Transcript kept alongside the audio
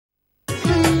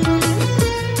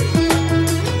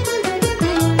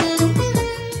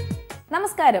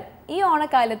നമസ്കാരം. ഈ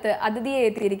ഓണക്കാലത്ത് അതിഥിയെ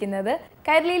എത്തിയിരിക്കുന്നത്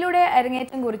കൈരളിയിലൂടെ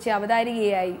അരങ്ങേറ്റം കുറിച്ച്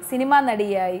അവതാരികയായി സിനിമാ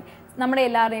നടിയായി നമ്മുടെ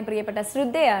എല്ലാവരുടെയും പ്രിയപ്പെട്ട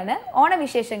ശ്രിതയാണ്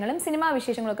ഓണവിശേഷങ്ങളും സിനിമാ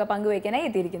വിശേഷങ്ങളും ഒക്കെ പങ്കുവയ്ക്കാനായി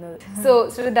എത്തിയിരിക്കുന്നത്. So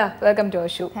Shritha, welcome to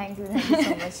our show. Thank you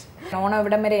so much. Onam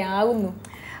ഇവിടം വരെ ആകുന്നു.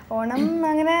 ഓണം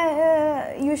അങ്ങനെ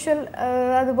യൂഷ്വൽ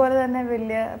അതുപോലെ തന്നെ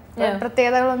വലിയ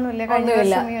പ്രത്യേകതകളൊന്നുമില്ല. കഴിഞ്ഞ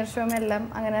വർഷവും എല്ലാം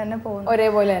അങ്ങനെ തന്നെ പോകുന്നു,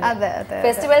 ഒരേപോലെ.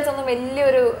 ഫെസ്റ്റിവൽസ് ഒന്നും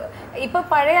വലിയൊരു ഇപ്പൊ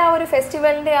പഴയ ആ ഒരു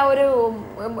ഫെസ്റ്റിവലിന്റെ ആ ഒരു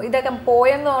ഇതൊക്കെ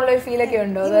പോയെന്നുള്ള ഒരു ഫീൽ ഒക്കെ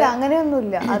ഉണ്ടോ? ഇല്ല,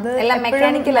 അങ്ങനെയൊന്നുമില്ല. അത്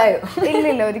മെക്കാനിക്കലായോ?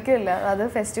 ഇല്ല, ഒരിക്കലും ഇല്ല. അത്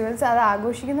ഫെസ്റ്റിവൽസ് അത്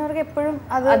ആഘോഷിക്കുന്നവർക്ക് എപ്പോഴും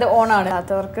അത് ഓണാണ്.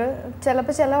 അല്ലാത്തവർക്ക്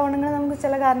ചിലപ്പോൾ ചില ഓണങ്ങൾ നമുക്ക്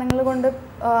ചില കാരണങ്ങൾ കൊണ്ട്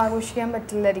ആഘോഷിക്കാൻ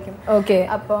പറ്റില്ലായിരിക്കും.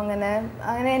 അപ്പൊ അങ്ങനെ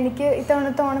എനിക്ക്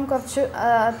ഇത്തവണത്തെ ഓണം കുറച്ച്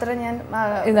അത്ര ഞാൻ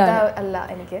അല്ല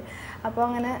എനിക്ക്. അപ്പൊ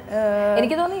അങ്ങനെ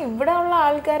എനിക്ക് തോന്നുന്നു ഇവിടെ ഉള്ള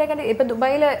ആൾക്കാരൊക്കെ ഇപ്പൊ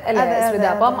ദുബായില് അല്ലേ ശ്രിത,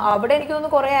 അപ്പം അവിടെ എനിക്ക്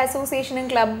തോന്നുന്നു കുറെ അസോസിയേഷനും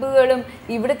ക്ലബുകളും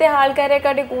ഇവിടുത്തെ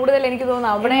ആൾക്കാരെക്കാട്ടി കൂടുതൽ എനിക്ക് തോന്നുന്നു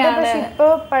അവിടെയാണ്. ഇപ്പൊ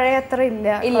പഴയ അത്ര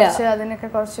ഇല്ല, അതിനൊക്കെ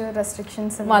കുറച്ച്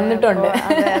റെസ്ട്രിക്ഷൻസ് വന്നിട്ടുണ്ട്.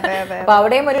 അപ്പൊ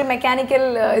അവിടെയും ഒരു മെക്കാനിക്കൽ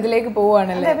ഇതിലേക്ക്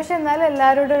പോവാണല്ലേ. പക്ഷെ എന്നാലും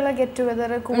എല്ലാവരോടും ഉള്ള ഗെറ്റ്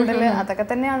ടുഗദർ കൂടുതൽ അതൊക്കെ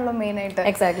തന്നെയാണല്ലോ മെയിൻ ആയിട്ട്.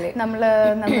 എക്സാക്ട്ലി.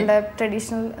 നമ്മുടെ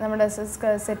ട്രഡീഷണൽ നമ്മുടെ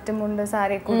സെറ്റും മുണ്ട്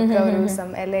സാരി കൊടുക്കുക, ഒരു ദിവസം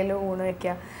ഇലയിൽ ഊണ്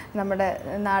വെക്കുക, നമ്മുടെ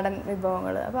നാടൻ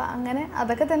വിഭവങ്ങൾ. അപ്പൊ അങ്ങനെ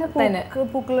അതൊക്കെ തന്നെ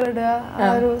പൂക്കളിടുക, ആ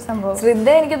ഒരു സംഭവം. ശ്രിത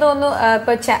എനിക്ക് തോന്നുന്നു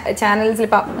ഇപ്പൊ ചാനൽസിൽ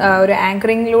ഇപ്പൊ ഒരു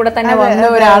ആങ്കറിംഗിലൂടെ തന്നെ വന്ന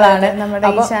ഒരാളാണ് നമ്മുടെ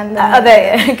ഈ ചാനൽ. അതെ,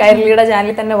 കൈരളിയുടെ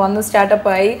ചാനലിൽ തന്നെ വന്നു, സ്റ്റാർട്ടപ്പ്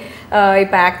ആയി,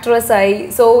 ഇപ്പൊ ആക്ട്രസ് ആയി.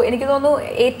 സോ എനിക്ക് തോന്നുന്നു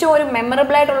ഏറ്റവും ഒരു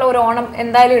മെമ്മറബിൾ ആയിട്ടുള്ള ഒരു ഓണം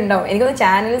എന്തായാലും ഉണ്ടാവും. എനിക്ക് തോന്നുന്നു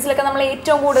ചാനൽസിലൊക്കെ നമ്മൾ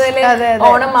ഏറ്റവും കൂടുതൽ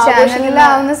ഓണം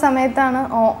ആവുന്ന സമയത്താണ്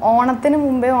ഓണത്തിന്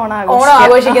മുമ്പേ ഓണം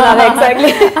ആഘോഷിക്കുന്നത്.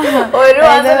 എക്സാക്ട്ലി.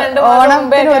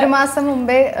 ഓണത്തിന് ഒരു മാസം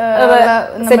മുമ്പേ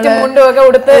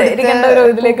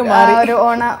ഒരു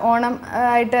ഓണം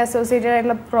ആയിട്ട് അസോസിയേറ്റഡ്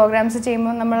ആയിട്ടുള്ള പ്രോഗ്രാംസ്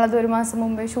ചെയ്യുമ്പോൾ നമ്മൾ അത് ഒരു മാസം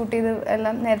മുമ്പേ ഷൂട്ട് ചെയ്ത്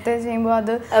എല്ലാം നേരത്തെ ചെയ്യുമ്പോൾ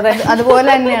അതുപോലെ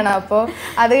തന്നെയാണ്. അപ്പോൾ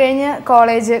അത് കഴിഞ്ഞ്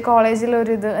കോളേജിൽ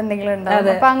ഒരു ഇത് എന്തെങ്കിലും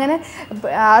ഉണ്ടാവും. അപ്പൊ അങ്ങനെ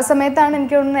ആ സമയത്താണ്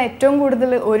എനിക്ക് തോന്നുന്നത് ഏറ്റവും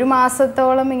കൂടുതൽ ഒരു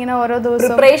മാസത്തോളം ഇങ്ങനെ ഓരോ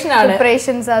ദിവസവും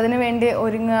പ്രിപ്പറേഷൻസ് അതിനു വേണ്ടി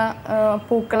ഒരുങ്ങുക,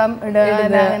 പൂക്കളം ഇടുക,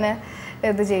 അങ്ങനെ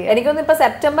എനിക്കൊന്നും ഇപ്പൊ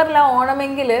സെപ്റ്റംബറിലാണ്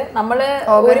ഓണമെങ്കിൽ നമ്മള്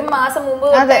ഒരു മാസം മുമ്പ്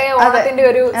ഓണത്തിന്റെ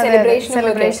ഒരു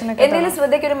സെലിബ്രേഷൻ. എന്തെങ്കിലും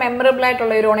ശ്രദ്ധയ്ക്ക് ഒരു മെമ്മറബിൾ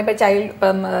ആയിട്ടുള്ള ഒരു ഓണം ഇപ്പൊ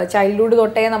ചൈൽഡ്ഹുഡ്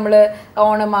തൊട്ടേ നമ്മള്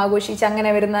ഓണം ആഘോഷിച്ച് അങ്ങനെ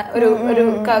വരുന്ന ഒരു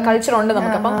കൾച്ചർ ഉണ്ട്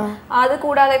നമുക്ക്. അപ്പം അത്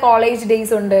കൂടാതെ കോളേജ്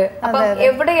ഡേയ്സ് ഉണ്ട്. അപ്പം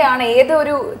എവിടെയാണ്,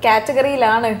 ഏതൊരു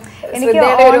കാറ്റഗറിയിലാണ്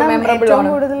ഏറ്റവും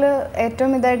കൂടുതൽ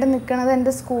ഏറ്റവും ഇതായിട്ട് നിൽക്കുന്നത്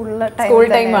എന്റെ സ്കൂൾ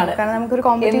ടൈമാണ്. കാരണം നമുക്കൊരു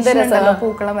കോമ്പറ്റീഷൻ ഉണ്ടല്ലോ,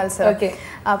 പൂക്കള മത്സരം.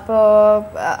 അപ്പോ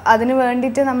അതിന്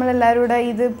വേണ്ടിയിട്ട് നമ്മൾ എല്ലാവരും കൂടെ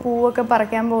ഇത് പൂവൊക്കെ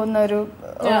പറിക്കാൻ പോകുന്ന ഒരു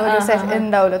സെഷൻ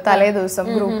ഉണ്ടാവുമല്ലോ തലേ ദിവസം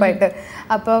ഗ്രൂപ്പായിട്ട്.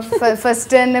 അപ്പൊ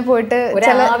ഫസ്റ്റ് തന്നെ പോയിട്ട്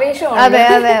അതെ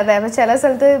അപ്പൊ ചില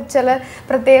സ്ഥലത്ത് ചില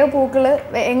പ്രത്യേക പൂക്കള്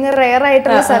റെയർ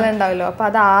ആയിട്ടുള്ള സ്ഥലം ഉണ്ടാവല്ലോ. അപ്പൊ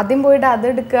അത് ആദ്യം പോയിട്ട് അത്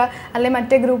എടുക്കുക, അല്ലെങ്കിൽ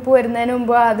മറ്റേ ഗ്രൂപ്പ് വരുന്നതിന്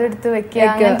മുമ്പ് അത് എടുത്ത് വെക്കുക.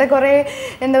 അങ്ങനത്തെ കുറെ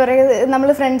എന്താ പറയാ,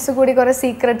 നമ്മള് ഫ്രണ്ട്സ് കൂടി കുറെ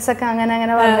സീക്രട്സ് ഒക്കെ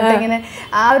അങ്ങനെ വന്നിട്ട് ഇങ്ങനെ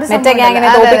ആ ഒരു സംഭവം.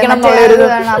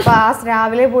 അപ്പൊ ആ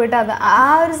രാവിലെ പോയിട്ട് ആ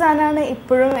ഒരു സാധനമാണ്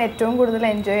ഇപ്പോഴും ഏറ്റവും കൂടുതൽ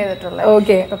എൻജോയ്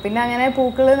ചെയ്തിട്ടുള്ളത്. പിന്നെ അങ്ങനെ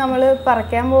പൂക്കള് നമ്മള്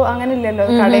പറിക്കാൻ അങ്ങനെ ഇല്ലല്ലോ,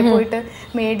 കടയിൽ പോയിട്ട്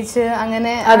മേടിച്ച്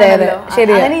അങ്ങനെ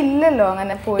ഇല്ലല്ലോ.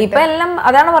 അങ്ങനെ പോയി ഇപ്പൊ എല്ലാം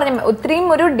അതാണ് പറഞ്ഞത്, ഒത്തിരിയും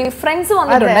ഒരു ഡിഫറൻസ്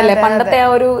വന്നിട്ടുണ്ടല്ലേ പണ്ടത്തെ ആ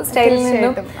ഒരു സ്റ്റൈലിൽ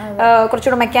നിന്നും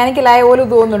കുറച്ചുകൂടെ മെക്കാനിക്കലായ പോലെ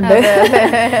തോന്നുന്നുണ്ട്.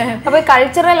 അപ്പൊ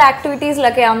കൾച്ചറൽ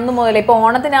ആക്ടിവിറ്റീസിലൊക്കെ അന്ന് മുതൽ ഇപ്പൊ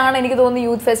ഓണത്തിനാണ് എനിക്ക് തോന്നുന്നു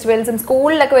യൂത്ത് ഫെസ്റ്റിവൽസും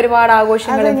സ്കൂളിലൊക്കെ ഒരുപാട്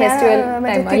ആഘോഷങ്ങളും ഫെസ്റ്റിവൽ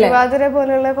തിരുവാതിര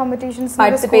പോലെയുള്ള കോമ്പറ്റീഷൻസ്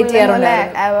പാർട്ടിസിപ്പേറ്റ് ചെയ്യാറുണ്ട്.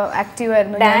 ആക്റ്റീവ്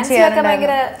ആയിരുന്നു. ഡാൻസിലൊക്കെ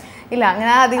ഭയങ്കര ഇല്ല,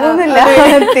 അങ്ങനെ അധികമൊന്നുമില്ല.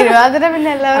 തിരുവാതിര പിന്നെ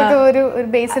എല്ലാവർക്കും ഒരു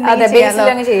ബേസ്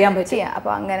ചെയ്യാൻ പറ്റും. അപ്പൊ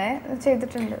അങ്ങനെ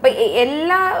ചെയ്തിട്ടുണ്ട്.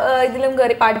 എല്ലാ ഇതിലും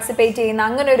കയറി പാർട്ടിസിപ്പേറ്റ് ചെയ്യുന്ന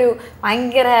അങ്ങനെ ഒരു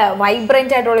ഭയങ്കര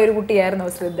വൈബ്രന്റ് ആയിട്ടുള്ള ഒരു കുട്ടിയായിരുന്നു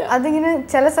ശ്രിത. അതിങ്ങനെ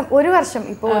ചില ഒരു വർഷം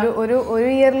ഇപ്പൊ ഒരു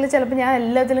ഇയറിൽ ചിലപ്പോൾ ഞാൻ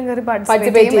എല്ലാത്തിലും കയറി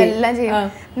പാർട്ടിസിപ്പേറ്റ് ചെയ്യും, എല്ലാം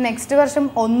ചെയ്യും. നെക്സ്റ്റ് വർഷം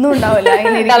ഒന്നും ഉണ്ടാവില്ല.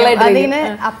 അതിങ്ങനെ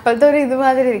അപ്പോഴത്തെ ഒരു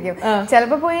ഇതുമാതിരി ഇരിക്കും.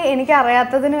 ചിലപ്പോ പോയി എനിക്ക്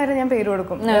അറിയാത്തതിന് വരെ ഞാൻ പേര്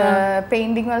കൊടുക്കും.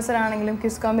 പെയിന്റിംഗ് മത്സരം ആണെങ്കിലും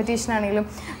ക്വിസ് കോമ്പറ്റീഷൻ ആണെങ്കിലും.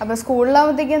 അപ്പൊ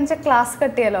സ്കൂളിലാവുമ്പോഴത്തേക്ക് ക്ലാസ്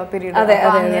കട്ട് ചെയ്യാലോ പീരീഡ്,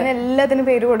 അങ്ങനെ എല്ലാത്തിനും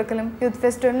പേര് കൊടുക്കലും യൂത്ത്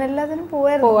ഫെസ്റ്റിവലിന് എല്ലാത്തിനും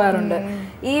പോവാറുണ്ട്.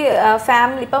 ഈ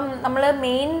ഫാമിലി ഇപ്പം നമ്മള്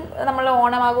നമ്മൾ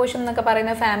ഓണമാഘോഷം എന്നൊക്കെ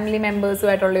പറയുന്ന ഫാമിലി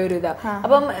മെമ്പേഴ്സുമായിട്ടുള്ള ഒരു ഇതാ.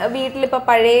 അപ്പം വീട്ടിലിപ്പോ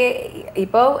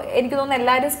ഇപ്പൊ എനിക്ക് തോന്നുന്നു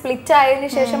എല്ലാരും സ്പ്ലിറ്റ് ആയതിനു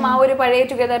ശേഷം ആ ഒരു പഴയ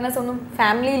ടുഗദർനെസ് ഒന്നും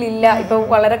ഫാമിലിയിൽ ഇല്ല. ഇപ്പൊ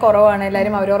വളരെ കുറവാണ്.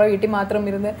 എല്ലാരും അവരവരുടെ വീട്ടിൽ മാത്രം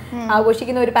ഇരുന്ന്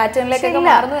ആഘോഷിക്കുന്ന ഒരു പാറ്റേണിലേക്കൊക്കെ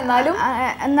മാറുന്നു.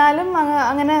 എന്നാലും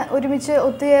അങ്ങനെ ഒരുമിച്ച്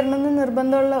ഒത്തുചേരണമെന്ന്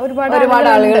നിർബന്ധമുള്ള ഒരുപാട്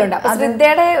ആളുകളുണ്ട്.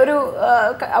 ശ്രിതയുടെ ഒരു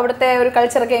അവിടുത്തെ ഒരു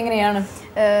കൾച്ചറൊക്കെ എങ്ങനെയാണ്?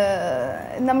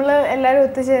 നമ്മള് എല്ലാരും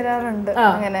ഒത്തുചേരാറുണ്ട്.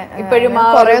 അങ്ങനെ ഇപ്പോഴും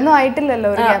കുറെ ഒന്നും ആയിട്ടില്ലല്ലോ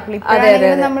ഒരു ഗ്യാപ്പിൽ.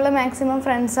 ഇപ്പോഴാണെങ്കിലും നമ്മള് മാക്സിമം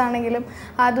ഫ്രണ്ട്സ് ആണെങ്കിലും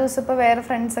ആ ദിവസം ഇപ്പൊ വേറെ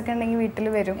ഫ്രണ്ട്സ് ഒക്കെ ഉണ്ടെങ്കിൽ വീട്ടിൽ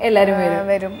വരും, എല്ലാരും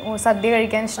വരും. സദ്യ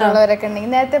കഴിക്കാൻ ഇഷ്ടമുള്ളവരൊക്കെ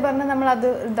ഉണ്ടെങ്കിൽ നേരത്തെ പറഞ്ഞ നമ്മൾ അത്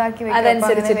ഇതാക്കി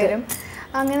വരും.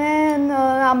 അങ്ങനെ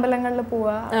അമ്പലങ്ങളിൽ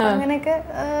പോവാ, അങ്ങനെയൊക്കെ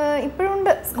ഇപ്പോഴും ഉണ്ട്.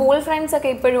 സ്കൂൾ ഫ്രണ്ട്സ് ഒക്കെ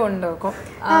ഇപ്പോഴും ഉണ്ടോ?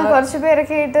 കുറച്ച്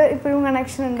പേരൊക്കെ ആയിട്ട് ഇപ്പോഴും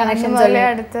കണക്ഷൻ ഉണ്ട്.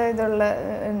 അടുത്ത് ഇതുള്ള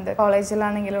ഉണ്ട്,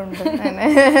 കോളേജിലാണെങ്കിലും ഉണ്ട്.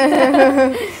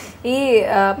 ഈ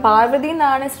പാർവതി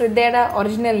എന്നാണ് ശ്രദ്ധയുടെ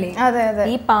ഒറിജിനൽ നെയിം. അതെ അതെ.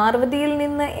 ഈ പാർവതിയിൽ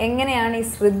നിന്ന് എങ്ങനെയാണ് ഈ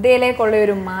ശ്രദ്ധയിലേക്കുള്ള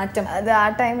ഒരു മാറ്റം? അത് ആ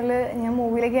ടൈമിൽ ഞാൻ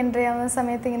മൂവിയിലേക്ക് എൻ്റർ ചെയ്യാവുന്ന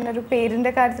സമയത്ത് ഇങ്ങനെ ഒരു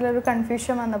പേരിന്റെ കാര്യത്തിൽ ഒരു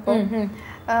കൺഫ്യൂഷൻ വന്നപ്പോൾ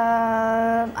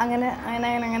അങ്ങനെ അങ്ങനെ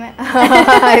അങ്ങനെ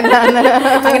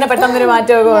അങ്ങനെ പെട്ടെന്നൊരു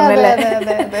മാറ്റമൊക്കെ വന്നല്ലേ?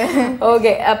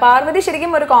 ഓക്കെ. പാർവതി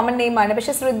ശരിക്കും ഒരു കോമൺ നെയിം ആണ്,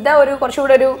 പക്ഷെ ശ്രദ്ധ ഒരു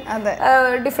കുറച്ചുകൂടെ ഒരു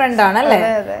ഡിഫറെന്റ് ആണ് അല്ലേ?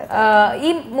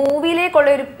 ഈ മൂവിയിലേക്കുള്ള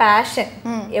ഒരു പാഷൻ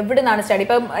എവിടെ നിന്നാണ് സ്റ്റാർട്ട്?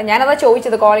 ഇപ്പം ഞാനതാ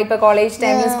ചോദിച്ചത്, ഇപ്പൊ കോളേജ്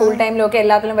ടൈമിലും സ്കൂൾ ടൈമിലും ഒക്കെ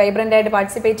എല്ലാത്തിലും വൈബ്രന്റ് ആയിട്ട്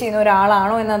പാർട്ടിസിപ്പേറ്റ് ചെയ്യുന്ന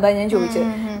ഒരാളാണോ എന്നതാ ഞാൻ ചോദിച്ചത്.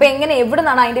 അപ്പൊ എങ്ങനെ, എവിടെ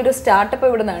നിന്നാണ് അതിന്റെ ഒരു സ്റ്റാർട്ടപ്പ്?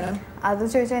 എവിടെ നിന്നാണ് അത്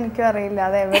ചോദിച്ചാൽ എനിക്കും അറിയില്ല.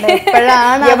 അത്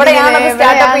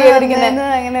എവിടെയാണ്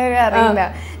അങ്ങനെ അറിയില്ല.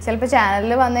 ചിലപ്പോ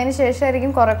ചാനലിൽ വന്നതിന്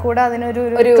ശേഷമായിരിക്കും കുറെ കൂടെ അതിനൊരു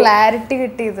ക്ലാരിറ്റി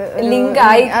കിട്ടിയത്, ലിങ്ക്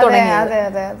ആയി. അതെ അതെ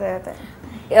അതെ അതെ.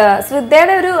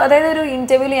 ശ്രദ്ധയുടെ ഒരു, അതായത് ഒരു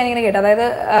ഇന്റർവ്യൂല് ഞാനിങ്ങനെ കേട്ടു, അതായത്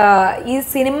ഈ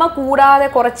സിനിമ കൂടാതെ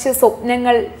കുറച്ച്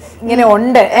സ്വപ്നങ്ങൾ ഇങ്ങനെ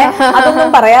ഉണ്ട്, അതൊന്നും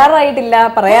പറയാറായിട്ടില്ല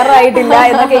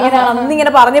എന്നൊക്കെ ഇങ്ങനെ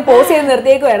അന്നിങ്ങനെ പറഞ്ഞ് പോസ് ചെയ്ത്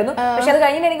നിർത്തിയേക്കുമായിരുന്നു. പക്ഷെ അത്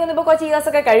കഴിഞ്ഞിട്ട് എനിക്കൊന്നും ഇപ്പൊ കുറച്ച് ഇയേഴ്സ്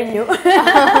ഒക്കെ കഴിഞ്ഞു.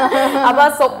 അപ്പൊ ആ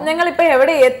സ്വപ്നങ്ങൾ ഇപ്പൊ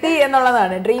എവിടെ എത്തി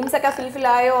എന്നുള്ളതാണ്. ഡ്രീംസ് ഒക്കെ ഫുൾഫിൽ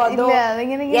ആയോ, അതോ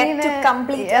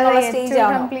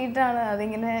കംപ്ലീറ്റ് ആണ്?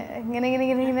 അതിങ്ങനെ ഇങ്ങനെ ഇങ്ങനെ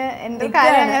ഇങ്ങനെ ഇങ്ങനെ എന്റെ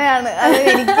കാര്യം അങ്ങനെയാണ്. അത്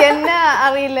എനിക്ക് തന്നെ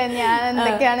അറിയില്ല ഞാൻ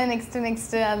എന്തൊക്കെയാണ്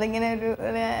നെക്സ്റ്റ് അതിങ്ങനെ ഒരു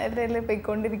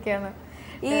പോയിക്കൊണ്ടിരിക്കുകയാണ്.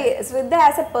 ഈ ശ്രദ്ധ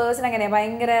ആസ് എ പേഴ്സൺ എങ്ങനെയാ?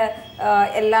 ഭയങ്കര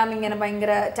എല്ലാം ഇങ്ങനെ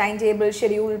ഭയങ്കര ടൈം ടേബിൾ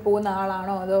ഷെഡ്യൂൾ പോകുന്ന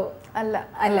ആളാണോ, അതോ? അല്ല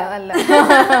അല്ല അല്ല.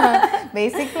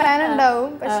 ബേസിക് പ്ലാൻ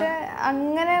ഉണ്ടാവും, പക്ഷെ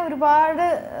അങ്ങനെ ഒരുപാട്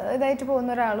ഇതായിട്ട് പോകുന്ന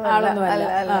ഒരാളും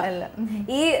അല്ല.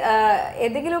 ഈ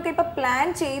ഏതെങ്കിലുമൊക്കെ ഇപ്പൊ പ്ലാൻ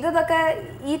ചെയ്തതൊക്കെ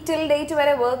ഈ ടിൽ ഡേറ്റ്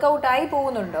വരെ വർക്ക്ഔട്ട് ആയി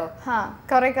പോകുന്നുണ്ടോ?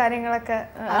 കുറെ കാര്യങ്ങളൊക്കെ.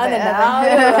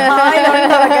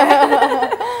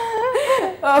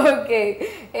 ഓക്കെ.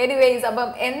 എനിവേസ്, അപ്പം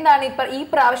എന്താണ് ഇപ്പൊ ഈ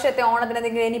പ്രാവശ്യത്തെ ഓണത്തിന്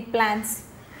എന്തെങ്കിലും എനി പ്ലാൻസ്?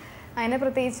 അതിനെ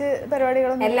പ്രത്യേകിച്ച്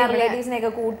പരിപാടികളൊന്നും എല്ലാ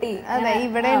റിലേറ്റീവ്സിനെയൊക്കെ കൂട്ടി? അതെ,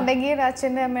 ഇവിടെ ഉണ്ടെങ്കിൽ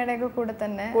അച്ഛൻ്റെ അമ്മയുടെ ഒക്കെ കൂടെ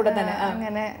തന്നെ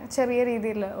അങ്ങനെ ചെറിയ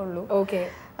രീതിയിൽ ഉള്ളൂ. ഓക്കെ.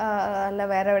 അല്ല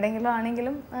വേറെ എവിടെയെങ്കിലും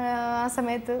ആണെങ്കിലും ആ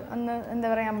സമയത്ത് ഒന്ന് എന്താ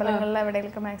പറയാ, അമ്പലങ്ങളിൽ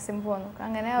എവിടെയെങ്കിലും മാക്സിമം പോകാൻ നോക്കാം.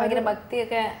 അങ്ങനെ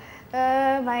ഭക്തിയൊക്കെ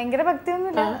ഭയങ്കര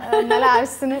ഭക്തിയൊന്നുമില്ല, എന്നാൽ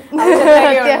ആവശ്യത്തിന്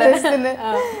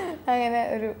അങ്ങനെ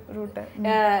ഒരു റൂട്ട്.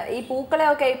 ഈ പൂക്കളെ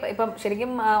ഒക്കെ ഇപ്പം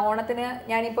ശരിക്കും ഓണത്തിന്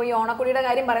ഞാനിപ്പോ ഈ ഓണക്കുടിയുടെ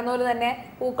കാര്യം പറയുന്ന പോലെ തന്നെ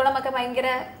പൂക്കളമൊക്കെ ഭയങ്കര,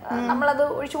 നമ്മളത്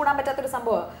ഒഴിച്ചുകൂടാൻ പറ്റാത്തൊരു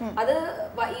സംഭവമാണ്. അത്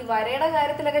ഈ വരയുടെ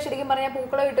കാര്യത്തിലൊക്കെ ശരിക്കും പറഞ്ഞാൽ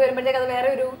പൂക്കളം ഇട്ട് വരുമ്പോഴത്തേക്ക് അത് വേറെ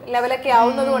ഒരു ലെവലൊക്കെ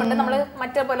ആവുന്നത് കൊണ്ട് നമ്മൾ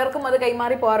മറ്റു പലർക്കും അത്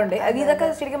കൈമാറി പോകാറുണ്ട്. ഇതൊക്കെ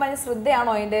ശരിക്കും പറഞ്ഞ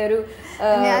ശ്രദ്ധയാണോ അതിന്റെ ഒരു?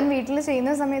 ഞാൻ വീട്ടിൽ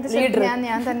ചെയ്യുന്ന സമയത്ത്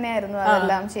ഞാൻ തന്നെയായിരുന്നു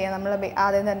അതെല്ലാം ചെയ്യാൻ. നമ്മൾ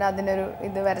ആദ്യം തന്നെ അതിന്റെ ഒരു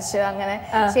ഇത് വരച്ച് അങ്ങനെ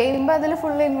ചെയ്യുമ്പോ അതിൽ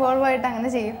ഫുൾ ഇൻവോൾവ് ആയിട്ട് അങ്ങനെ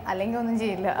ചെയ്യും, അല്ലെങ്കിൽ ഒന്നും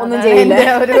ചെയ്യില്ല.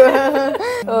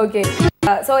 ഓക്കെ.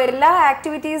 സോ എല്ലാ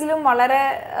ആക്ടിവിറ്റീസിലും വളരെ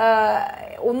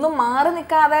ഒന്നും മാറി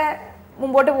നിൽക്കാതെ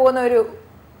മുമ്പോട്ട് പോകുന്ന ഒരു?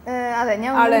 അതെ,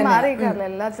 ഞാൻ മാറിയിട്ടില്ല,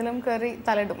 എല്ലാത്തിലും കയറി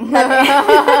തലയിടും.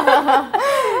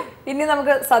 ഇനി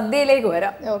നമുക്ക് സദ്യയിലേക്ക്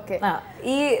വരാം. ഓക്കെ.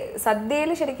 ഈ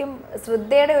സദ്യയിൽ ശരിക്കും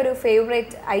ശ്രദ്ധയുടെ ഒരു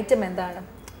ഫേവറേറ്റ് ഐറ്റം എന്താണ്?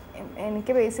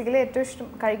 എനിക്ക് ബേസിക്കലി ഏറ്റവും ഇഷ്ടം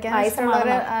കഴിക്കാൻ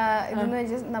ഇഷ്ടമുള്ള ഇതെന്ന്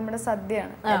വെച്ചാൽ നമ്മുടെ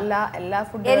സദ്യയാണ്. എല്ലാ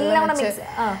ഫുഡും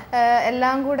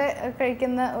എല്ലാം കൂടെ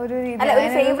കഴിക്കുന്ന ഒരു രീതി.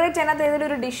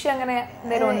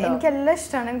 എനിക്കെല്ലാം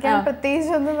ഇഷ്ടമാണ്. എനിക്ക്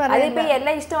പ്രത്യേകിച്ച് ഒന്നും പറയാം.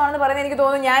 എല്ലാം ഇഷ്ടമാണെന്ന് പറയുന്നത് എനിക്ക്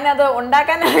തോന്നുന്നു ഞാൻ അത്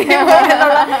ഉണ്ടാക്കാൻ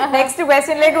നെക്സ്റ്റ്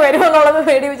ക്വസ്റ്റ്യനിലേക്ക് വരുമെന്നുള്ളത്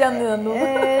പേടി തന്നു.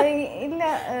 ഇല്ല,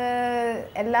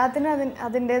 എല്ലാത്തിനും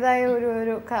അതിൻ്റെതായ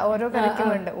ഓരോ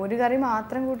കറിക്കുമുണ്ട്. ഒരു കറി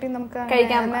മാത്രം കൂട്ടി നമുക്ക്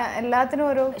കഴിക്കാം, എല്ലാത്തിനും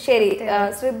ഓരോ. ശരി,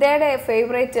 ശ്രദ്ധയുടെ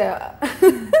ഫേവറേറ്റ്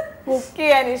കുക്ക്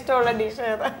ചെയ്യാൻ ഇഷ്ടമുള്ള ഡിഷ്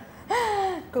ഏതാ?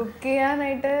 കുക്ക്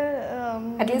ചെയ്യാനായിട്ട്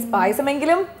അറ്റ്ലീസ്റ്റ്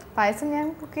പായസമെങ്കിലും. പായസം ഞാൻ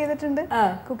കുക്ക് ചെയ്തിട്ടുണ്ട്.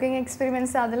 കുക്കിംഗ്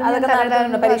എക്സ്പെരിമെന്റ്സ്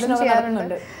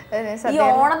ചെയ്യാറുണ്ട്. ഈ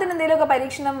ഓണത്തിന് എന്തെങ്കിലുമൊക്കെ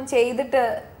പരീക്ഷണം ചെയ്തിട്ട്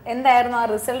എന്തായിരുന്നു ആ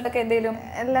റിസൾട്ട് ഒക്കെ? എന്തെങ്കിലും?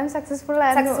 എല്ലാം സക്സസ്ഫുൾ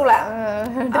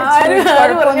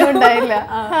ഉണ്ടായില്ല.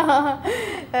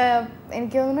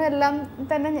 എനിക്ക് തോന്നുന്നു എല്ലാം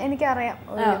തന്നെ എനിക്കറിയാം,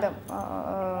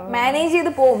 മാനേജ്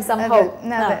ചെയ്ത് പോവും സംഭവം.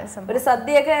 ഒരു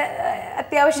സദ്യയൊക്കെ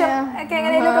അത്യാവശ്യം ഒക്കെ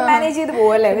എങ്ങനെയൊക്കെ മാനേജ് ചെയ്ത്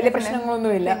പോകും അല്ലേ? വലിയ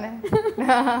പ്രശ്നങ്ങളൊന്നുമില്ല.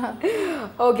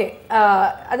 ഓക്കെ.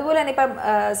 അതുപോലെ തന്നെ ഇപ്പം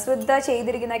ശ്രദ്ധ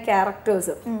ചെയ്തിരിക്കുന്ന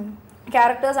ക്യാരക്ടേഴ്സ്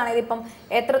ആണെങ്കിൽ ഇപ്പം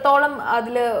എത്രത്തോളം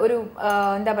അതിൽ ഒരു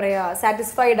എന്താ പറയുക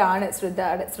സാറ്റിസ്ഫൈഡ് ആണ്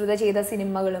ശ്രദ്ധ ചെയ്ത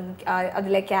സിനിമകളും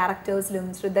അതിലെ ക്യാരക്ടേഴ്സിലും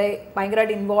ശ്രദ്ധ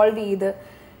ഭയങ്കരമായിട്ട് ഇൻവോൾവ്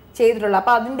ചെയ്തിട്ടുള്ളത്?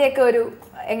 അപ്പം അതിൻ്റെയൊക്കെ ഒരു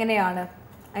എങ്ങനെയാണ്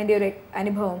അതിൻ്റെ ഒരു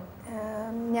അനുഭവം?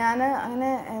 ഞാൻ അങ്ങനെ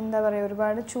എന്താ പറയാ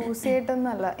ഒരുപാട് ചൂസ്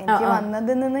ചെയ്തിട്ടൊന്നുമല്ല, എനിക്ക്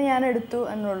വന്നതിൽ നിന്ന് ഞാൻ എടുത്തു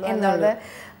എന്നുള്ളൂ, അല്ലാതെ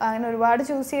അങ്ങനെ ഒരുപാട്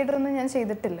ചൂസ് ചെയ്തിട്ടൊന്നും ഞാൻ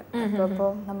ചെയ്തിട്ടില്ല.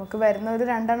 അപ്പോൾ നമുക്ക് വരുന്ന ഒരു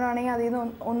 2 ആണെങ്കിൽ അതിൽ നിന്ന്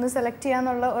ഒന്ന് സെലക്ട്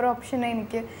ചെയ്യാന്നുള്ള ഒരു ഓപ്ഷൻ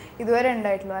എനിക്ക് ഇതുവരെ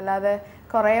ഉണ്ടായിട്ടുള്ളൂ. അല്ലാതെ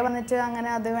കുറെ വന്നിട്ട് അങ്ങനെ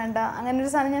അത് വേണ്ട അങ്ങനെ ഒരു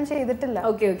സാധനം ഞാൻ ചെയ്തിട്ടില്ല.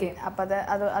 അപ്പൊ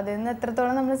അതിൽ നിന്ന്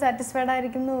എത്രത്തോളം നമ്മൾ സാറ്റിസ്ഫൈഡ്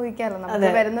ആയിരിക്കും എന്ന് ഊഹിക്കാമല്ലോ.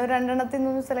 നമുക്ക് വരുന്ന ഒരു 2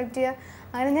 നിന്ന് സെലക്ട് ചെയ്യുക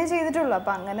അങ്ങനെ ഞാൻ ചെയ്തിട്ടുള്ളൂ.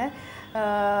 അപ്പൊ അങ്ങനെ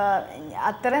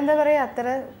അത്ര എന്താ പറയാ അത്ര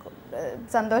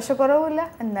സന്തോഷക്കുറവില്ല,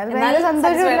 എന്നാൽ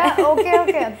സന്തോഷമില്ല.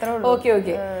 അത്രേ ഉള്ളൂ.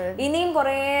 ഇനിയും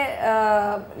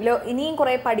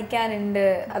കുറെ പഠിക്കാനുണ്ട്,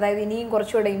 അതായത് ഇനിയും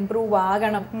കുറച്ചുകൂടെ ഇമ്പ്രൂവ്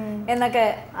ആകണം എന്നൊക്കെ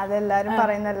അതെല്ലാരും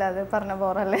പറയുന്നല്ലേ, അത് പറഞ്ഞ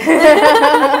പോറല്ലേ.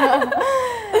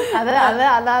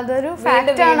 അതൊരു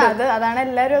ഫാക്റ്റ് ആണ്, അതാണ്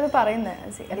എല്ലാരും അത് പറയുന്നത്,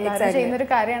 എല്ലാവരും ചെയ്യുന്നൊരു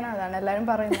കാര്യമാണ്, അതാണ് എല്ലാരും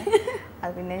പറയുന്നത്.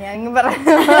 അത് പിന്നെ ഞാൻ ഇങ്ങനെ പറയാം,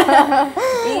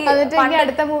 എന്നിട്ട് ഇനി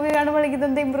അടുത്ത മൂവി കാണുമ്പോൾ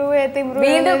ഇമ്പ്രൂവ്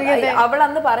അവൾ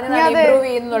അന്ന് പറഞ്ഞത് ഇമ്പ്രൂവ്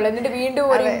ചെയ്യുന്നുള്ളൂ, എന്നിട്ട് വീണ്ടും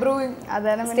ഒരു ഇമ്പ്രൂവിംഗ്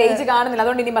സ്റ്റേജ് കാണുന്നില്ല,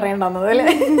 അതുകൊണ്ട് ഇനി പറയണ്ടെന്നത് അല്ലേ.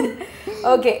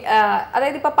 ഓക്കെ,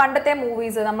 അതായത് ഇപ്പൊ പണ്ടത്തെ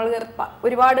മൂവീസ് നമ്മൾ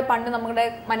ഒരുപാട് പണ്ട് നമ്മുടെ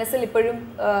മനസ്സിൽ ഇപ്പോഴും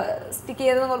സ്റ്റിക്ക്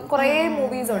ചെയ്ത കുറെ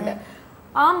മൂവീസ് ഉണ്ട്.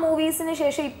 ആ മൂവീസിന്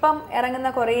ശേഷം ഇപ്പം ഇറങ്ങുന്ന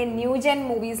കുറെ ന്യൂജൻ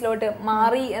മൂവീസിലോട്ട്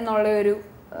മാറി എന്നുള്ള ഒരു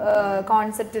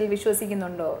കോൺസെപ്റ്റിൽ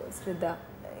വിശ്വസിക്കുന്നുണ്ടോ ശ്രദ്ധ?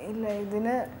 ഇല്ല,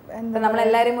 ഇതിന്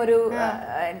നമ്മളെല്ലാരും ഒരു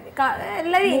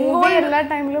എല്ലാ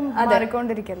ടൈമിലും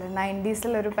മാറിക്കൊണ്ടിരിക്കല്ലേ. 90s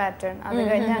ഒരു പാറ്റേൺ, അത്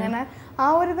കഴിഞ്ഞ് അങ്ങനെ ആ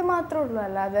ഒരു ഇത് മാത്രമേ ഉള്ളൂ,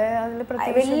 അല്ലാതെ അതിൽ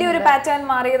വലിയൊരു പാറ്റേൺ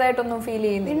മാറിയതായിട്ടൊന്നും ഫീൽ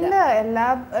ചെയ്യുന്നില്ല.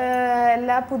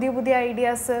 എല്ലാ പുതിയ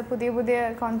ഐഡിയാസ്, പുതിയ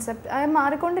കോൺസെപ്റ്റ് അത്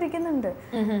മാറിക്കൊണ്ടിരിക്കുന്നുണ്ട്.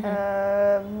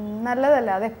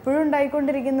 നല്ലതല്ല, അത് എപ്പോഴും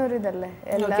ഉണ്ടായിക്കൊണ്ടിരിക്കുന്ന ഒരു ഇതല്ലേ,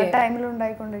 എല്ലാ ടൈമിലും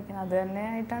ഉണ്ടായിക്കൊണ്ടിരിക്കുന്നത്. അത് തന്നെ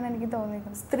ആയിട്ടാണ് എനിക്ക്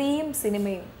തോന്നിയിരിക്കുന്നത്. സ്ത്രീയും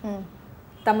സിനിമയും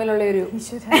തമ്മിലുള്ള ഒരു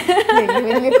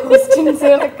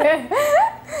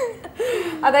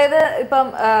അതായത് ഇപ്പം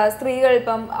സ്ത്രീകൾ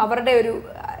ഇപ്പം അവരുടെ ഒരു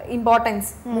ഇമ്പോർട്ടൻസ്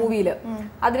മൂവിയില്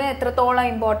അതിന് എത്രത്തോളം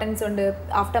ഇമ്പോർട്ടൻസ് ഉണ്ട്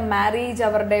ആഫ്റ്റർ മാരേജ്,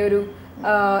 അവരുടെ ഒരു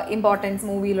ഇമ്പോർട്ടൻസ്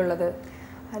മൂവിയിലുള്ളത്?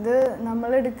 അത് നമ്മൾ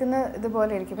എടുക്കുന്ന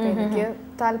ഇതുപോലെ ആയിരിക്കും. എനിക്ക്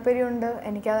താല്പര്യമുണ്ട്,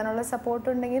 എനിക്ക് അതിനുള്ള സപ്പോർട്ട്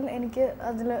ഉണ്ടെങ്കിൽ എനിക്ക്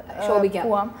അതിൽ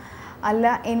പോവാം. അല്ല,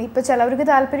 ഇനിയിപ്പോൾ ചിലവർക്ക്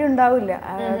താല്പര്യം ഉണ്ടാവില്ല,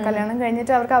 കല്യാണം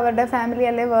കഴിഞ്ഞിട്ട് അവർക്ക് അവരുടെ ഫാമിലി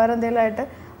അല്ലെ വേറെ എന്തെങ്കിലും ആയിട്ട്,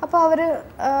 അപ്പോൾ അവർ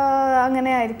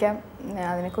അങ്ങനെ ആയിരിക്കാം.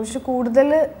 അതിനെക്കുറിച്ച് കൂടുതൽ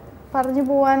പറഞ്ഞു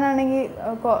പോവാനാണെങ്കിൽ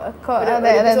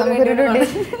നമുക്കൊരു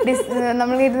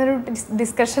നമ്മളിരുന്നൊരു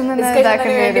ഡിസ്കഷൻ തന്നെ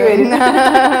ഇതാക്കേണ്ടി വരും.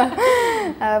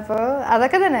 അപ്പോൾ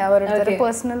അതൊക്കെ തന്നെ അവരുടെ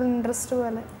പേഴ്സണൽ ഇൻട്രസ്റ്റ്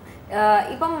പോലെ.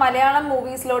 ഇപ്പം മലയാളം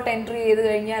മൂവീസിലോട്ട് എൻട്രി ചെയ്ത്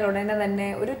കഴിഞ്ഞാൽ ഉടനെ തന്നെ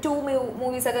ഒരു 2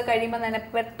 മൂവീസ് ഒക്കെ കഴിയുമ്പോൾ തന്നെ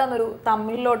പെട്ടെന്നൊരു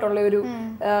തമിഴിലോട്ടുള്ള ഒരു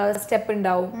സ്റ്റെപ്പ്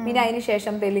ഉണ്ടാവും. പിന്നെ അതിന്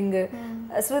ശേഷം തെലുങ്ക്.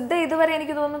 ശ്രദ്ധ ഇതുവരെ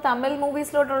എനിക്ക് തോന്നുന്നു തമിഴ്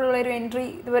മൂവീസിലോട്ടുള്ള ഒരു എൻട്രി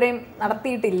ഇതുവരെയും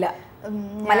നടത്തിയിട്ടില്ല.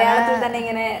 മലയാളത്തിൽ തന്നെ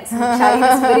ഇങ്ങനെ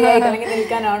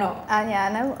നിൽക്കാനാണോ?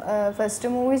 ഞാൻ ഫസ്റ്റ്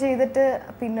മൂവി ചെയ്തിട്ട്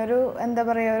പിന്നൊരു എന്താ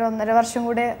പറയാ ഒരു 1.5 വർഷം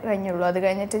കൂടെ കഴിഞ്ഞുള്ളൂ. അത്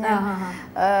കഴിഞ്ഞിട്ട് ഞാൻ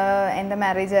എൻ്റെ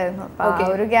മാരേജ് ആയിരുന്നു. അപ്പൊ ആ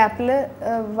ഒരു ഗ്യാപ്പിൽ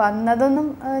വന്നതൊന്നും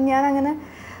ഞാൻ അങ്ങനെ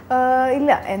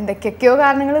ഇല്ല, എന്തൊക്കെയൊക്കെയോ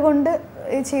കാരണങ്ങൾ കൊണ്ട്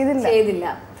ചെയ്തില്ല.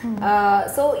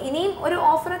 സോ ഇനിയും ഒരു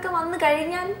ഓഫർ ഒക്കെ വന്നു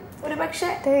കഴിഞ്ഞാൽ ഒരു പക്ഷേ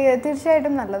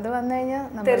തീർച്ചയായിട്ടും നല്ലത് വന്നു കഴിഞ്ഞാൽ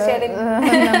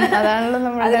അതാണല്ലോ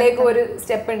അതിലേക്ക് ഒരു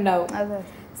സ്റ്റെപ്പ് ഉണ്ടാവും.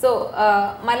 സോ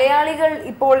മലയാളികൾ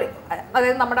ഇപ്പോൾ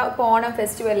അതായത് നമ്മുടെ ഓണം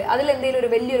ഫെസ്റ്റിവൽ അതിൽ എന്തെങ്കിലും ഒരു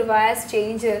വലിയൊരു വയസ്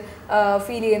ചേഞ്ച്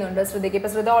ഫീൽ ചെയ്യുന്നുണ്ടോ ശ്രദ്ധയ്ക്ക്? ഇപ്പൊ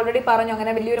ശ്രദ്ധ ഓൾറെഡി പറഞ്ഞു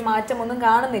അങ്ങനെ വലിയൊരു മാറ്റം ഒന്നും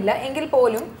കാണുന്നില്ല, എങ്കിൽ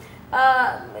പോലും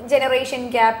ജനറേഷൻ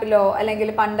ഗ്യാപ്പിലോ അല്ലെങ്കിൽ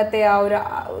പണ്ടത്തെ ആ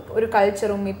ഒരു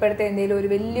കൾച്ചറും ഇപ്പോഴത്തെ എന്തെങ്കിലും ഒരു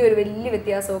വലിയ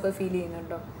വ്യത്യാസമൊക്കെ ഫീൽ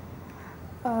ചെയ്യുന്നുണ്ടോ?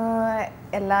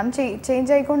 എല്ലാം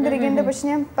ചേഞ്ച് ആയിക്കൊണ്ടിരിക്കുന്നുണ്ട്. പക്ഷെ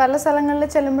ഞാൻ പല സ്ഥലങ്ങളിൽ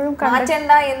ചെല്ലുമ്പോഴും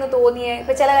മാറ്റണ്ട എന്ന് തോന്നിയേ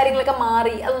ഇപ്പൊ ചില കാര്യങ്ങളൊക്കെ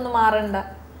മാറി, അതൊന്നും മാറണ്ട?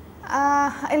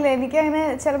 ഇല്ല, എനിക്കങ്ങനെ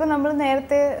ചിലപ്പോൾ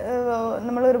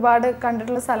നമ്മൾ ഒരുപാട്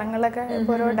കണ്ടിട്ടുള്ള സ്ഥലങ്ങളിലൊക്കെ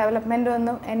ഇപ്പോൾ ഓരോ ഡെവലപ്മെന്റ്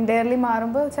വന്നും എൻറ്റയർലി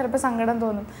മാറുമ്പോൾ ചിലപ്പോൾ സങ്കടം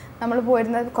തോന്നും. നമ്മൾ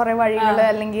പോയിരുന്ന കുറേ വഴികൾ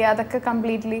അല്ലെങ്കിൽ അതൊക്കെ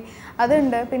കംപ്ലീറ്റ്ലി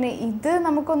അതുണ്ട്. പിന്നെ ഇത്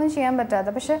നമുക്കൊന്നും ചെയ്യാൻ പറ്റാത്ത,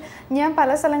 പക്ഷെ ഞാൻ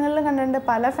പല സ്ഥലങ്ങളിലും കണ്ടിട്ടുണ്ട്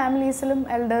പല ഫാമിലീസിലും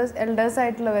എൽഡേഴ്സ്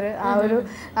ആയിട്ടുള്ളവർ ആ ഒരു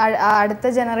അടുത്ത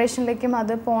ജനറേഷനിലേക്കും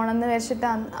അത് പോകണമെന്ന് വെച്ചിട്ട്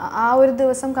ആ ഒരു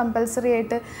ദിവസം കമ്പൽസറി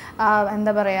ആയിട്ട്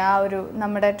എന്താ പറയുക ആ ഒരു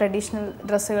നമ്മുടെ ട്രഡീഷണൽ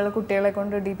ഡ്രസ്സുകൾ കുട്ടികളെ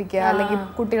കൊണ്ട് ഇടിപ്പിക്കുക, അല്ലെങ്കിൽ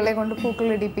കുട്ടികളെ കൊണ്ട് പൂക്കൾ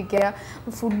ഇടിപ്പിക്കുക,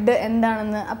 ഫുഡ്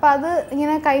എന്താണെന്ന്. അപ്പം അത്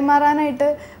ഇങ്ങനെ കൈമാറാനായിട്ട്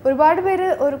ഒരുപാട് പേര്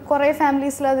കുറേ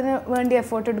ഫാമിലീസിൽ അതിന് വേണ്ടി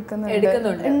എഫേർട്ട്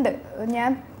എടുക്കുന്നുണ്ട്.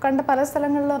 ഞാൻ കണ്ട പല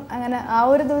സ്ഥലങ്ങളിലും അങ്ങനെ ആ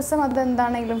ഒരു ദിവസം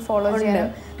അതെന്താണെങ്കിലും ഫോളോ ചെയ്യാൻ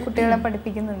കുട്ടികളെ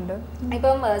പഠിപ്പിക്കുന്നുണ്ട്.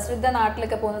 ഇപ്പം ശ്രദ്ധ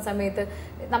നാട്ടിലൊക്കെ പോകുന്ന സമയത്ത്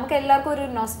നമുക്ക് എല്ലാവർക്കും ഒരു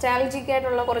നൊസ്റ്റാൾജിക്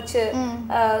ആയിട്ടുള്ള കുറച്ച്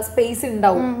സ്പേസ്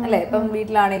ഉണ്ടാവും അല്ലെ? ഇപ്പം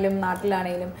വീട്ടിലാണേലും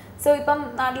നാട്ടിലാണേലും. സോ ഇപ്പം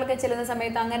നാട്ടിലൊക്കെ ചെല്ലുന്ന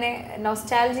സമയത്ത് അങ്ങനെ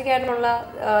നൊസ്റ്റാൾജിക് ആയിട്ടുള്ള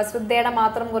ശ്രദ്ധയുടെ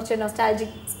മാത്രം കുറച്ച്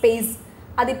നൊസ്റ്റാൾജിക് സ്പേസ്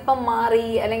അതിപ്പം മാറി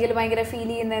അല്ലെങ്കിൽ ഭയങ്കര ഫീൽ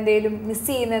ചെയ്യുന്ന എന്തെങ്കിലും മിസ്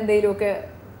ചെയ്യുന്ന എന്തെങ്കിലും ഒക്കെ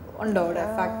ഉണ്ടോ അവിടെ?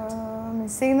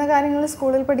 മിസ് ചെയ്യുന്ന കാര്യങ്ങൾ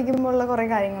സ്കൂളിൽ പഠിക്കുമ്പോൾ ഉള്ള കുറേ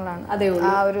കാര്യങ്ങളാണ്,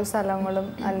 ആ ഒരു സ്ഥലങ്ങളും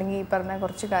അല്ലെങ്കിൽ ഈ പറഞ്ഞ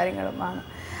കുറച്ച് കാര്യങ്ങളും ആണ്.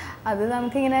 അത്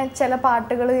നമുക്കിങ്ങനെ ചില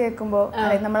പാട്ടുകൾ കേൾക്കുമ്പോൾ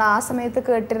നമ്മൾ ആ സമയത്ത്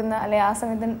കേട്ടിരുന്ന അല്ലെ ആ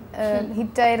സമയത്ത്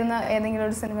ഹിറ്റായിരുന്ന ഏതെങ്കിലും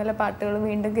ഒരു സിനിമയിലെ പാട്ടുകൾ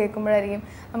വീണ്ടും കേൾക്കുമ്പോഴായിരിക്കും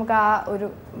നമുക്ക് ആ ഒരു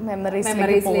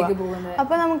മെമ്മറീസിലേക്ക് പോകുന്നത്.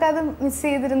 അപ്പൊ നമുക്കത് മിസ്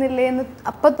ചെയ്തിരുന്നില്ലേ എന്ന്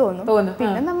അപ്പൊ തോന്നും.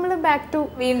 പിന്നെ നമ്മൾ ബാക്ക് ടു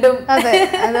വീണ്ടും അതെ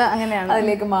അത് അങ്ങനെയാണ്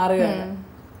അതിലേക്ക് മാറുകയാണ്.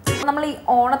 നമ്മൾ ഈ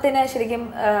ഓണത്തിന് ശരിക്കും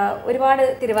ഒരുപാട്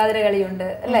തിരുവാതിര കളിയുണ്ട്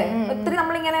അല്ലേ? ഒത്തിരി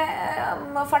നമ്മളിങ്ങനെ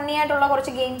ഫണ്ണി ആയിട്ടുള്ള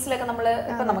കുറച്ച് ഗെയിംസിലൊക്കെ നമ്മള്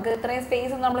ഇപ്പൊ നമുക്ക് ഇത്രയും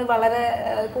സ്പേസ് നമ്മൾ വളരെ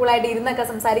കൂളായിട്ട് ഇരുന്നൊക്കെ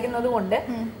സംസാരിക്കുന്നത് കൊണ്ട്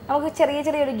നമുക്ക്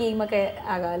ചെറിയൊരു ഗെയിമൊക്കെ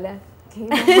ആകാം അല്ലേ?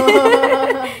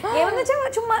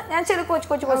 ചുമ്മാ ഞാൻ ചെറിയ കൊച്ചു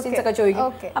ക്വസ്റ്റ്യൻസ് ഒക്കെ ചോദിക്കും.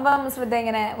 അപ്പം ശ്രദ്ധ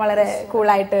ഇങ്ങനെ വളരെ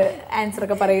കൂളായിട്ട് ആൻസർ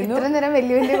ഒക്കെ പറയുന്നു.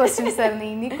 വലിയ ക്വസ്റ്റ്യൻസ് ആയിരുന്നു.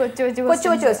 ഇനി കൊച്ചു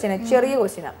ക്വസ്റ്റ്യൻ, ചെറിയ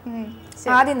ക്വസ്റ്റ്യനാ.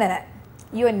 ആദ്യം തന്നെ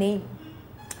യുവർ നെയിം.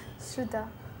 ശ്രുത.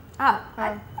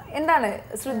 എന്താണ്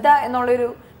ശ്രുത എന്നുള്ളൊരു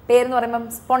പേരെന്ന് പറയുമ്പോൾ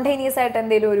സ്പോണ്ടേനിയസ് ആയിട്ട്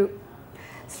എന്തെങ്കിലും ഒരു?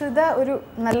 ശ്രുത ഒരു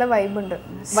നല്ല വൈബുണ്ട്.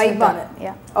 വൈബാണ്.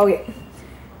 ഓക്കെ.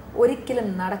 ഒരിക്കലും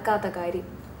നടക്കാത്ത കാര്യം.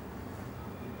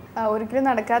 ഒരിക്കലും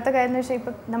നടക്കാത്ത കാര്യം എന്ന് വെച്ചാൽ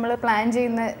ഇപ്പം നമ്മൾ പ്ലാൻ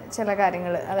ചെയ്യുന്ന ചില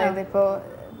കാര്യങ്ങൾ, അതായത് ഇപ്പോൾ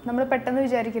നമ്മൾ പെട്ടെന്ന്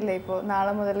വിചാരിക്കില്ലേ ഇപ്പോൾ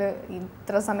നാളെ മുതൽ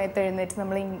ഇത്ര സമയത്ത് എഴുന്നേറ്റ്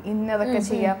നമ്മൾ ഇന്നതൊക്കെ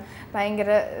ചെയ്യാം, ഭയങ്കര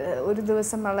ഒരു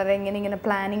ദിവസം വളരെ ഇങ്ങനെ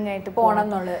പ്ലാനിങ് ആയിട്ട് പോകണം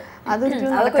എന്നുള്ളത്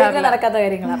അതൊരിക്കലും നടക്കാത്ത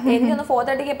കാര്യങ്ങളാണ്. എനിക്കൊന്ന്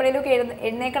 4:30 എപ്പോഴേലും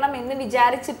എഴുന്നേക്കണം എന്ന്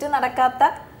വിചാരിച്ചിട്ട് നടക്കാത്ത.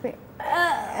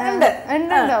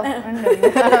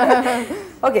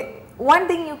 Okay. One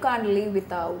thing you കാൻ't live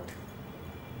without.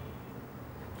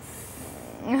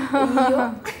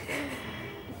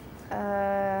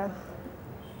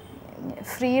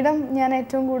 Freedom ഞാൻ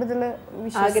ഏറ്റവും കൂടുതൽ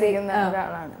വിശ്വസിക്കുന്ന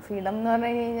ഒരാളാണ്. ഫ്രീഡം എന്ന് പറഞ്ഞു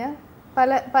കഴിഞ്ഞാൽ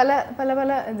പല പല പല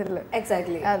പല ഇതില്.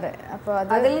 എക്സാക്ട്ലി. അതെ. അപ്പൊ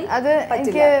അത്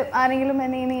എനിക്ക് ആരെങ്കിലും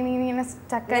ഇങ്ങനെ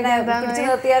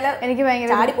എനിക്ക് ഭയങ്കര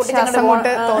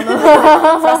തോന്നും.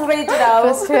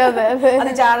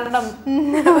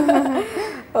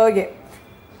 ഓക്കെ.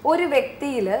 ഒരു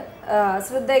വ്യക്തിയില്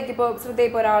ശ്രദ്ധ ഇപ്പൊ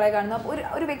ഒരാളെ കാണുന്ന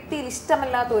ഒരു വ്യക്തിയിൽ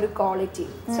ഇഷ്ടമല്ലാത്ത ഒരു ക്വാളിറ്റി,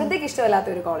 ശ്രദ്ധയ്ക്ക് ഇഷ്ടമല്ലാത്ത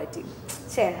ഒരു ക്വാളിറ്റി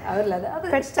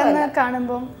പെട്ടെന്ന്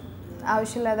കാണുമ്പോൾ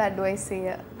ആവശ്യമില്ലാതെ അഡ്വൈസ്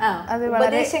ചെയ്യുക, അത്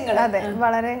വളരെ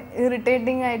വളരെ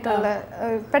ഇറിറ്റേറ്റിംഗ് ആയിട്ടുള്ള,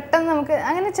 പെട്ടെന്ന് നമുക്ക്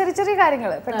അങ്ങനെ ചെറിയ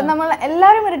കാര്യങ്ങൾ പെട്ടെന്ന് നമ്മൾ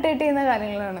എല്ലാവരും ഇറിറ്റേറ്റ് ചെയ്യുന്ന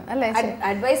കാര്യങ്ങളാണ് അല്ലേ?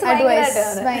 അഡ്വൈസ്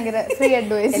ഭയങ്കര ഫ്രീ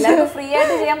അഡ്വൈസ്, ഫ്രീ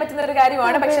ആയിട്ട് ചെയ്യാൻ പറ്റുന്ന ഒരു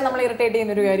കാര്യമാണ്, പക്ഷെ നമ്മൾ ഇറിറ്റേറ്റ്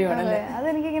ചെയ്യുന്ന ഒരു കാര്യമാണ്. അതെ,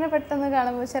 അതെനിക്കിങ്ങനെ പെട്ടെന്ന്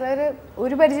കാണുമ്പോൾ ചിലവര്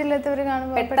ഒരു പരിചയമില്ലാത്തവർ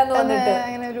കാണുമ്പോൾ പെട്ടെന്ന്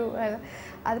അങ്ങനെ ഒരു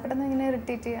അത് പെട്ടെന്ന് ഇങ്ങനെ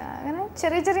ഇറിറ്റേറ്റ് ചെയ്യുക, അങ്ങനെ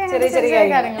ചെറിയ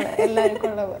കാര്യങ്ങൾ എല്ലാവർക്കും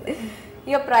ഉള്ള പോലെ.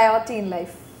 Your priority in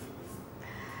life?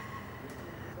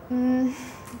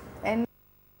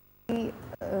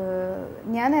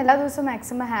 ഞാൻ എല്ലാ ദിവസവും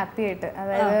മാക്സിമം ഹാപ്പി ആയിട്ട്,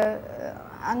 അതായത്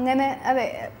അങ്ങനെ അതെ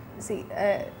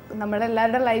നമ്മുടെ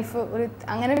എല്ലാവരുടെ ലൈഫ് ഒരു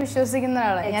അങ്ങനെ വിശ്വസിക്കുന്ന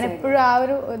ഒരാളാണ് ഞാൻ. എപ്പോഴും ആ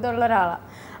ഒരു ഇതുള്ള ഒരാളാണ്.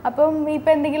 അപ്പം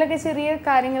ഇപ്പം എന്തെങ്കിലുമൊക്കെ ചെറിയ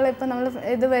കാര്യങ്ങൾ ഇപ്പം നമ്മൾ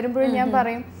ഇത് വരുമ്പോഴും ഞാൻ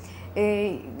പറയും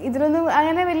ഇതിലൊന്നും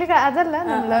അങ്ങനെ വലിയ അതല്ല,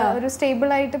 നമ്മൾ ഒരു സ്റ്റേബിൾ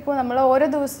ആയിട്ട് ഇപ്പോൾ നമ്മൾ ഓരോ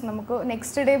ദിവസം നമുക്ക്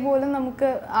നെക്സ്റ്റ് ഡേ പോലും നമുക്ക്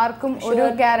ആർക്കും ഒരു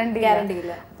ഗ്യാരണ്ടി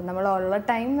ഇല്ല. അപ്പം നമ്മൾ ഉള്ള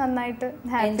ടൈം നന്നായിട്ട്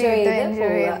ഹാപ്പി ആയിട്ട്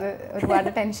എൻജോയ് ചെയ്ത് ഒരുപാട്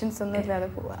ടെൻഷൻസ് ഒന്നും ഇല്ലാതെ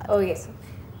പോവാ.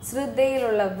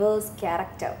 ശ്രദ്ധയിലുള്ള വേഴ്സ്റ്റ്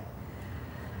ക്യാരക്ടർ?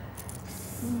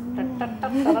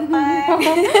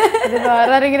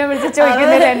 വേറെ ആരെങ്കിലും വിളിച്ച്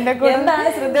ചോദിക്കുന്നില്ല എന്റെ കൂടെ എന്താണ്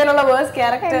ശ്രദ്ധയിലുള്ള വേഴ്സ്റ്റ്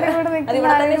ക്യാരക്ടർ?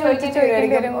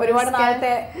 ഒരുപാട്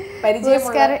നാളത്തെ പരിചയം.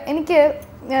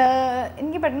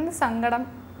 എനിക്ക് പെട്ടെന്ന് സങ്കടം,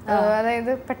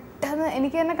 അതായത് പെട്ടെന്ന്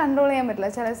എനിക്ക് തന്നെ കൺട്രോൾ ചെയ്യാൻ പറ്റില്ല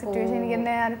ചില സിറ്റുവേഷൻ.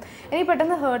 എനിക്ക്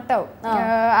പെട്ടെന്ന് ഹേർട്ടാവും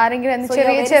ആരെങ്കിലും.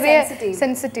 ചെറിയ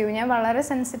സെൻസിറ്റീവ്, ഞാൻ വളരെ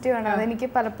സെൻസിറ്റീവ് ആണ്. അതെനിക്ക്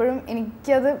പലപ്പോഴും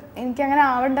എനിക്ക് അങ്ങനെ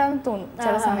ആവണ്ടെന്ന് തോന്നും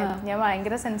ചില സമയത്ത്. ഞാൻ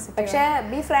ഭയങ്കര സെൻസിറ്റീവ്. പക്ഷേ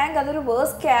ബി ഫ്രാങ്ക് അതൊരു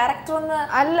വേഴ്സ്റ്റ് ക്യാരക്ടർ ഒന്നും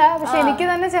അല്ല, പക്ഷെ എനിക്ക്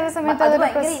തന്നെ ചില സമയത്ത്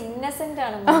ഇന്നസെന്റ്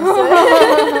ആണ്.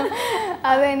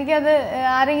 അത് എനിക്കത്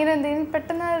ആരെങ്കിലും എന്തെങ്കിലും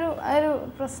പെട്ടെന്ന് ഒരു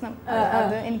പ്രശ്നം,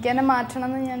 അത് എനിക്ക് തന്നെ മാറ്റണം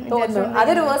എന്ന് ഞാൻ വിചാരിച്ചു.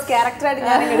 അതൊരു വേഴ്സ്റ്റ് ക്യാരക്ടറായിട്ട്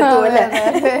ഞാൻ എടുത്തു അല്ലേ?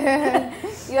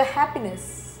 Your happiness?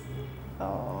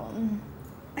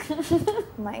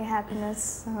 My happiness.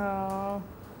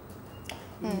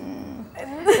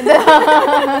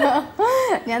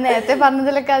 ഞാൻ നേരത്തെ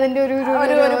പറഞ്ഞതിലൊക്കെ അതിന്റെ ഒരു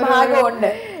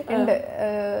ഭാഗമുണ്ട്.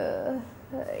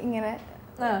 ഇങ്ങനെ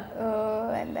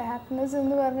എന്റെ ഹാപ്പിനെസ്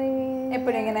എന്ന് പറഞ്ഞു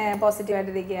എപ്പോഴും ഇങ്ങനെ പോസിറ്റീവ്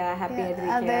ആയിട്ടിരിക്കുക, ഹാപ്പി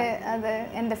ആയിട്ടിരിക്കുക. അതെ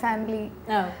എന്റെ ഫാമിലി,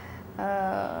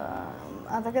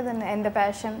 അതൊക്കെ തന്നെ. എൻ്റെ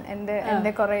പാഷൻ,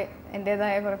 എൻ്റെ കുറെ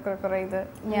എൻ്റെതായ കുറെ ഇത്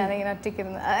ഞാനിങ്ങനെ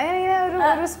ഒറ്റയ്ക്കിരുന്നു അങ്ങനെ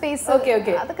ഒരു സ്പേസ്,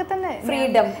 അതൊക്കെ തന്നെ.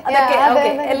 ഫ്രീഡം,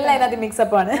 എല്ലാം അതിനകത്ത്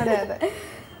മിക്സപ്പ് ആണ്.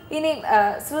 ഇനി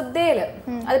ശ്രദ്ധയില്,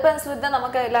 അതിപ്പോ ശ്രദ്ധ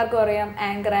നമുക്ക് എല്ലാവർക്കും അറിയാം,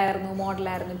 ആങ്കർ ആയിരുന്നു,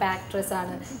 മോഡലായിരുന്നു, ആക്ട്രസ്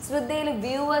ആണ്. ശ്രദ്ധയില്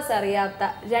വ്യൂവേഴ്സ് അറിയാത്ത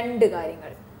 2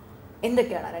 കാര്യങ്ങൾ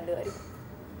എന്തൊക്കെയാണ്? 2 കാര്യം.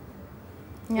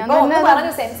 ഞാൻ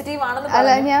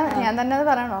തന്നെ അത്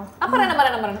പറയണോ?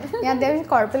 ഞാൻ അത്യാവശ്യം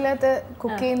കുഴപ്പമില്ലാത്ത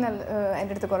കുക്ക് ചെയ്യുന്ന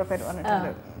എൻ്റെ അടുത്ത് കുറെ പേര്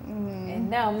പറഞ്ഞിട്ടുണ്ട്.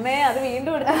 എന്റെ അമ്മേ, അത്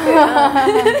വീണ്ടും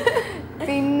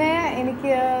പിന്നെ എനിക്ക്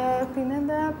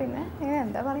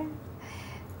എന്താ പറയാ,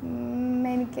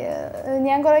 എനിക്ക്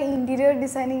ഞാൻ കുറെ ഇന്റീരിയർ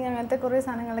ഡിസൈനിങ് അങ്ങനത്തെ കുറെ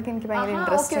സാധനങ്ങളൊക്കെ എനിക്ക് ഭയങ്കര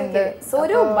ഇൻട്രസ്റ്റ് ഉണ്ട്.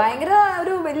 ഭയങ്കര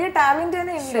ഒരു വലിയ ടാലന്റ്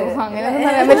തന്നെ ഉണ്ട്. അങ്ങനെയൊന്നും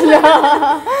പറയാൻ പറ്റില്ല,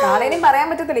 നാളെ ഇനി പറയാൻ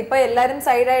പറ്റത്തില്ല. ഇപ്പൊ എല്ലാരും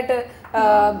സൈഡായിട്ട്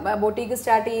ബൊട്ടീക്ക്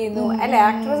സ്റ്റാർട്ട് ചെയ്യുന്നു അല്ലെ,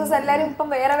 ആക്ട്രസസ് എല്ലാരും ഇപ്പം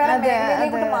വേറെ വേറെ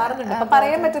മേഖലയിലേക്ക് മാറുന്നുണ്ട്. അപ്പൊ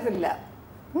പറയാൻ പറ്റത്തില്ല,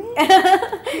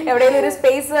 എവിടെയെങ്കിലും ഒരു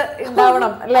സ്പേസ്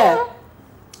ഉണ്ടാവണം അല്ലേ.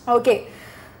 ഓക്കെ,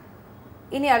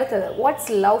 ഇനി അടുത്തത്,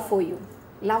 വാട്ട്സ് ലവ് ഫോർ യു?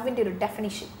 ലവിന്റെ ഒരു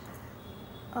ഡെഫിനിഷൻ.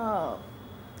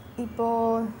 ഇപ്പോൾ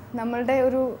നമ്മളുടെ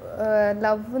ഒരു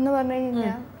ലവ് എന്ന് പറഞ്ഞു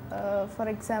കഴിഞ്ഞാൽ, ഫോർ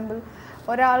എക്സാമ്പിൾ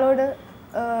ഒരാളോട്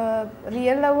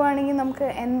റിയൽ ലവ് ആണെങ്കിൽ നമുക്ക്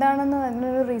എന്താണെന്ന്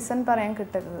അതിനൊരു റീസൺ പറയാൻ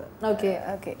കിട്ടരുത്.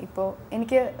 ഓക്കെ, ഇപ്പോൾ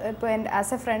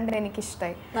ആസ് എ ഫ്രണ്ട്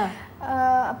എനിക്കിഷ്ടമായി,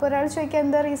 അപ്പോൾ ഒരാൾ ചോദിക്കുക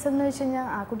എന്താ റീസൺ എന്ന് വെച്ച് കഴിഞ്ഞാൽ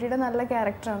ആ കുട്ടിയുടെ നല്ല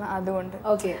ക്യാരക്ടറാണ് അതുകൊണ്ട്.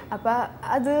 അപ്പം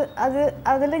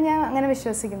അതിൽ ഞാൻ അങ്ങനെ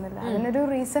വിശ്വസിക്കുന്നില്ല. അതിനൊരു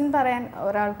റീസൺ പറയാൻ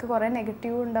ഒരാൾക്ക് കുറേ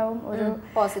നെഗറ്റീവ് ഉണ്ടാവും, ഒരു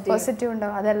പോസിറ്റീവ്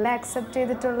ഉണ്ടാവും, അതെല്ലാം അക്സെപ്റ്റ്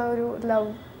ചെയ്തിട്ടുള്ള ഒരു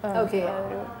ലവ്.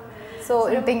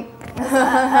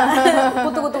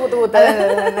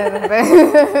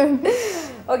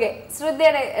 ഓക്കെ,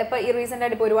 ശ്രദ്ധയുടെ ഇപ്പൊ ഈ റീസെന്റ്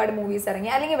ആയിട്ട് ഇപ്പൊ ഒരുപാട് മൂവീസ് ഇറങ്ങി,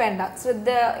 അല്ലെങ്കിൽ വേണ്ട, ശ്രദ്ധ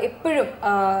എപ്പോഴും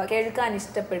കേൾക്കാൻ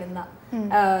ഇഷ്ടപ്പെടുന്ന,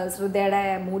 ശ്രദ്ധയുടെ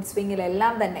മൂഡ്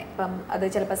സ്വിങ്ങിലെല്ലാം തന്നെ, ഇപ്പം അത്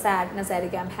ചിലപ്പോൾ സാഡ്നെസ്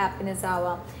ആയിരിക്കാം, ഹാപ്പിനെസ്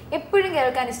ആവാം, എപ്പോഴും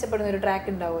കേൾക്കാൻ ഇഷ്ടപ്പെടുന്ന ഒരു ട്രാക്ക്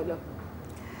ഉണ്ടാവുമല്ലോ?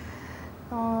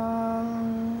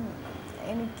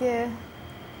 എനിക്ക്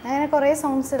അങ്ങനെ കുറേ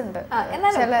സോങ്സ് ഉണ്ട്,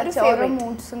 ഓരോ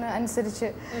മൂഡ്സിന് അനുസരിച്ച്.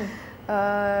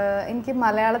 എനിക്ക്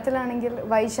മലയാളത്തിലാണെങ്കിൽ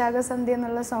വൈശാഖ സന്ധ്യ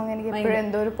എന്നുള്ള സോങ് എനിക്ക് എപ്പോഴും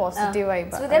എന്തോ ഒരു പോസിറ്റീവ് വൈബ്.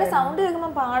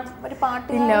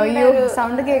 ഇല്ല, അയ്യോ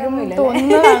സൗണ്ട് കേൾക്കുമ്പോൾ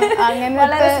തോന്നുന്നു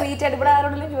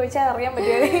അങ്ങനെ ചോദിച്ചാൽ അറിയാൻ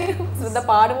പറ്റുമോ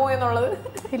പാടുമോ എന്നുള്ളത്?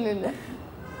 ഇല്ല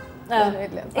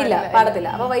ഇല്ല, പാടത്തില്ല.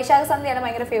 അപ്പൊ വൈശാഖ സന്ധ്യയാണ്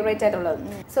ഭയങ്കര ഫേവറേറ്റ് ആയിട്ടുള്ളത്.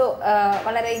 സോ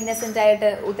വളരെ ഇന്നസെന്റ് ആയിട്ട്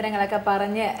ഉത്തരങ്ങളൊക്കെ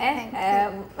പറഞ്ഞ്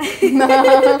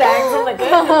താങ്ക്സ് എന്നൊക്കെ.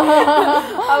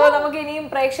 അപ്പൊ നമുക്ക് ഇനിയും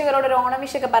പ്രേക്ഷകരോട് ഒരു ഓണം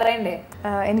വിഷ് ഒക്കെ പറയണ്ടേ?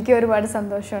 എനിക്ക് ഒരുപാട്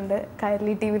സന്തോഷമുണ്ട്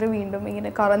കൈരളി ടിവിയിൽ വീണ്ടും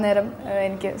ഇങ്ങനെ കുറെ നേരം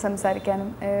എനിക്ക് സംസാരിക്കാനും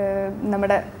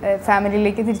നമ്മുടെ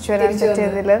ഫാമിലിയിലേക്ക് തിരിച്ചു വരാൻ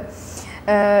പറ്റിയതിൽ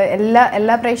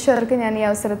എല്ലാ പ്രേക്ഷകർക്കും ഞാൻ ഈ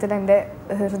അവസരത്തിൽ എൻ്റെ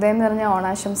ഹൃദയം നിറഞ്ഞ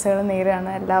ഓണാശംസകൾ നേരെയാണ്.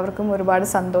 എല്ലാവർക്കും ഒരുപാട്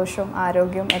സന്തോഷവും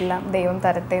ആരോഗ്യവും എല്ലാം ദൈവം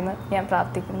തരട്ടെ എന്ന് ഞാൻ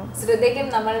പ്രാർത്ഥിക്കുന്നു. ശ്രദ്ധയ്ക്കും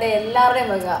നമ്മളുടെ എല്ലാവരുടെയും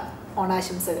വക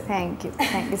ഓണാശംസകൾ. Thank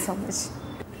you so much.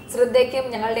 ശ്രദ്ധയ്ക്കും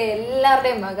ഞങ്ങളുടെ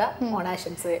എല്ലാവരുടെയും വക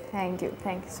ഓണാശംസകൾ. Thank you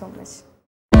so much.